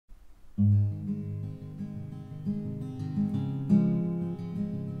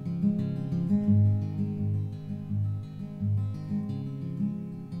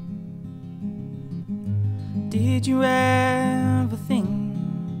Did you ever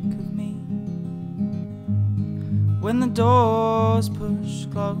think of me when the doors push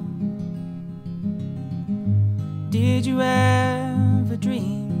close? Did you ever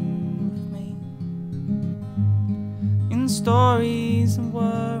dream of me in stories that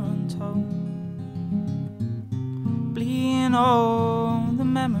were untold? Bleeding all the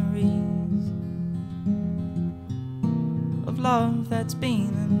memories of love that's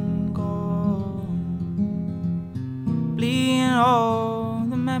been and gone. Bleeding all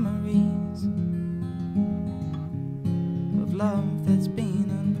the memories of love that's been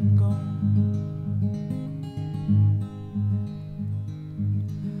and gone.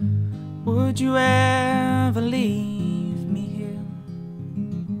 Would you ever leave me here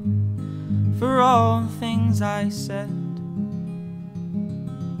for all the things I said?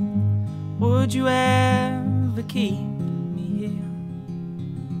 Would you ever keep me here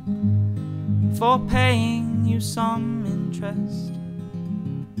for paying you some interest?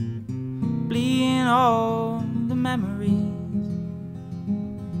 Bleeding all the memories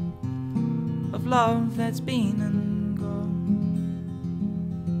of love that's been and gone.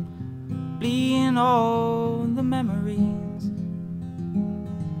 Bleeding all the memories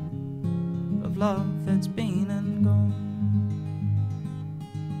of love that's been and gone.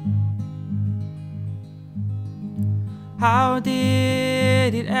 How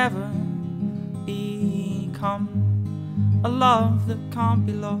did it ever become a love that can't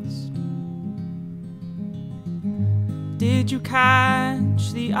be lost? Did you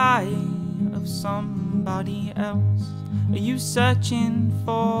catch the eye of somebody else? Are you searching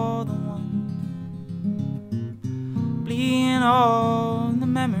for the one? Bleeding all the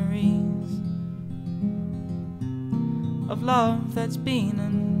memories of love that's been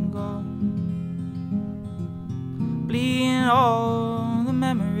and gone. Bleeding all the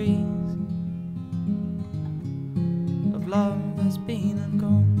memories of love that's been and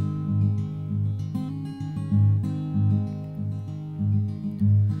gone.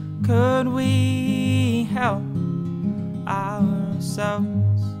 Could we help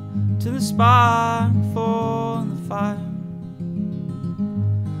ourselves to the spark for the fire?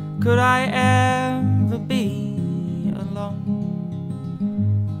 Could I ever be alone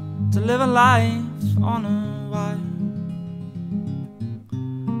to live a life on a wire?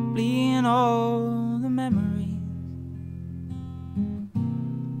 Bleeding all the memories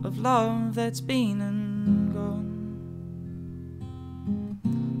of love that's been and gone.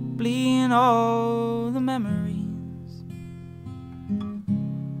 Bleeding all the memories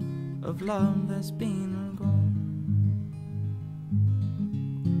of love that's been and gone.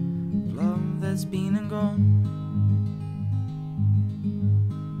 Love that's been and gone.